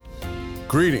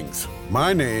Greetings.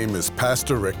 My name is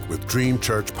Pastor Rick with Dream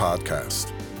Church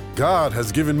Podcast. God has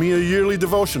given me a yearly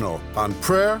devotional on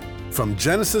prayer from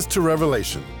Genesis to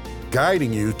Revelation,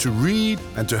 guiding you to read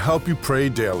and to help you pray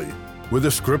daily, with a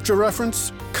scripture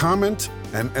reference, comment,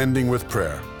 and ending with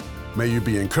prayer. May you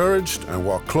be encouraged and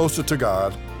walk closer to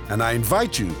God, and I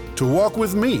invite you to walk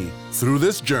with me through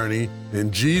this journey.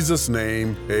 In Jesus'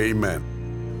 name,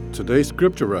 amen. Today's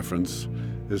scripture reference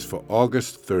is for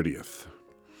August 30th.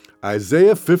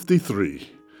 Isaiah 53,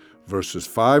 verses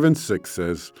 5 and 6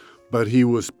 says, "But he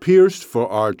was pierced for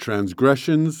our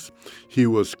transgressions, he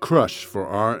was crushed for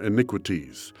our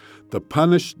iniquities. The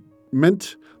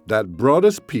punishment that brought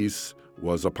us peace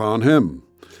was upon him,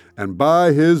 and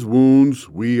by his wounds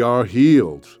we are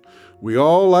healed. We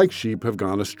all like sheep have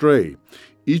gone astray.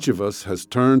 Each of us has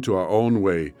turned to our own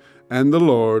way, and the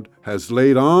Lord has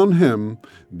laid on him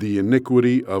the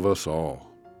iniquity of us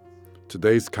all."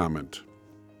 Today's comment.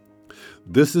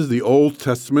 This is the Old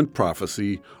Testament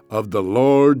prophecy of the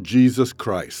Lord Jesus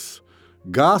Christ.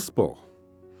 Gospel.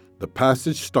 The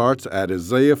passage starts at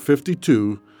Isaiah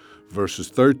 52, verses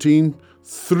 13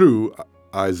 through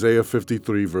Isaiah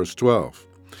 53, verse 12.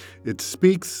 It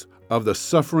speaks of the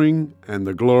suffering and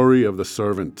the glory of the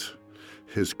servant,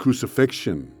 his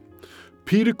crucifixion.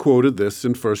 Peter quoted this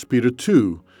in 1 Peter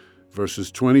 2,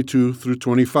 verses 22 through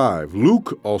 25.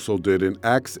 Luke also did in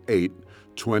Acts 8,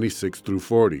 26 through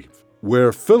 40,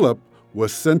 where Philip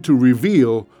was sent to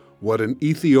reveal what an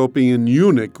Ethiopian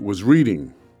eunuch was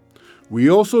reading. We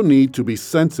also need to be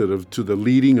sensitive to the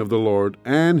leading of the Lord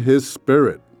and his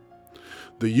Spirit.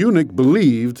 The eunuch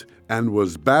believed and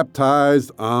was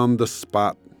baptized on the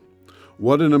spot.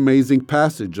 What an amazing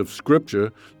passage of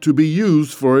Scripture to be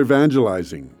used for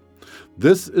evangelizing.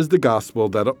 This is the gospel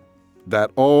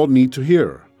that all need to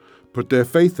hear, put their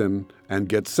faith in, and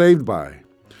get saved by.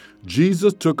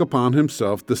 Jesus took upon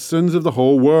himself the sins of the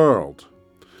whole world.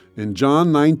 In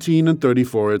John 19 and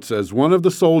 34, it says, "One of the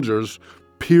soldiers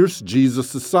pierced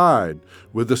Jesus' side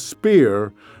with a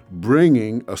spear,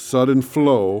 bringing a sudden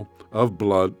flow of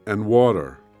blood and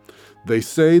water." They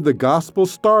say the gospel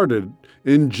started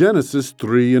in Genesis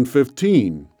 3 and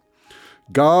 15.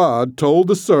 God told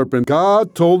the serpent,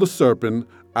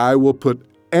 "I will put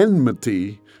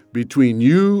enmity between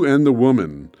you and the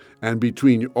woman, and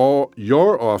between all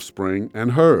your offspring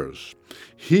and hers.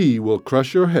 He will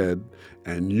crush your head,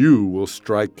 and you will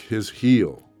strike his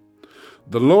heel."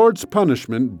 The Lord's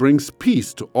punishment brings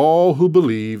peace to all who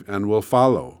believe and will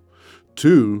follow,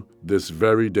 to this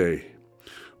very day.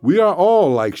 We are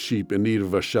all like sheep in need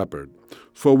of a shepherd,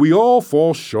 for we all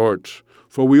fall short,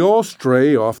 for we all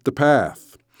stray off the path.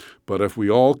 But if we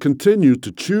all continue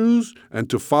to choose and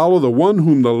to follow the one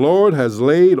whom the Lord has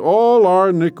laid all our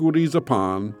iniquities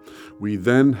upon, we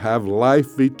then have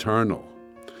life eternal.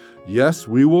 Yes,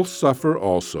 we will suffer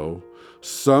also,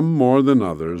 some more than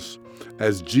others,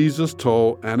 as Jesus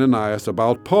told Ananias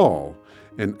about Paul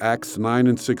in Acts 9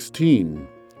 and 16.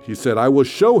 He said, "I will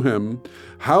show him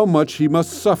how much he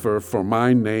must suffer for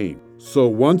my name." So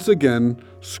once again,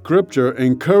 Scripture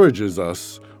encourages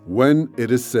us when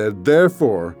it is said,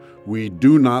 "Therefore, we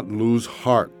do not lose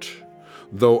heart.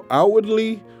 Though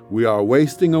outwardly we are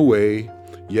wasting away,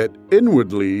 yet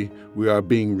inwardly we are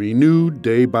being renewed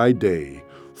day by day.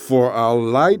 For our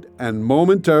light and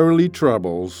momentary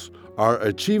troubles are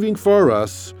achieving for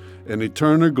us an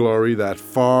eternal glory that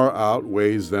far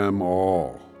outweighs them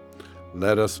all."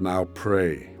 Let us now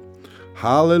pray.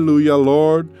 Hallelujah,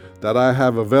 Lord, that I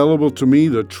have available to me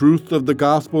the truth of the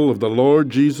gospel of the Lord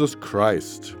Jesus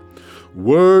Christ.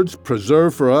 Words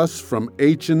preserved for us from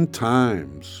ancient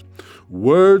times.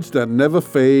 Words that never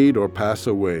fade or pass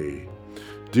away.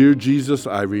 Dear Jesus,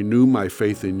 I renew my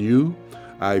faith in you.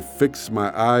 I fix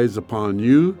my eyes upon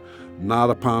you, not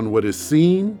upon what is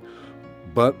seen,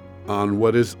 but on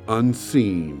what is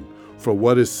unseen. For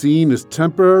what is seen is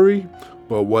temporary,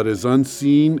 but what is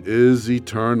unseen is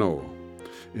eternal.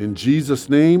 In Jesus'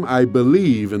 name, I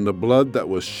believe in the blood that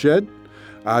was shed.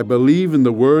 I believe in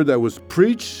the word that was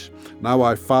preached. Now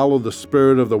I follow the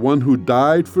Spirit of the one who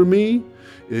died for me.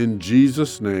 In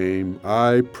Jesus' name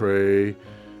I pray,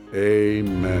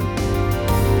 amen.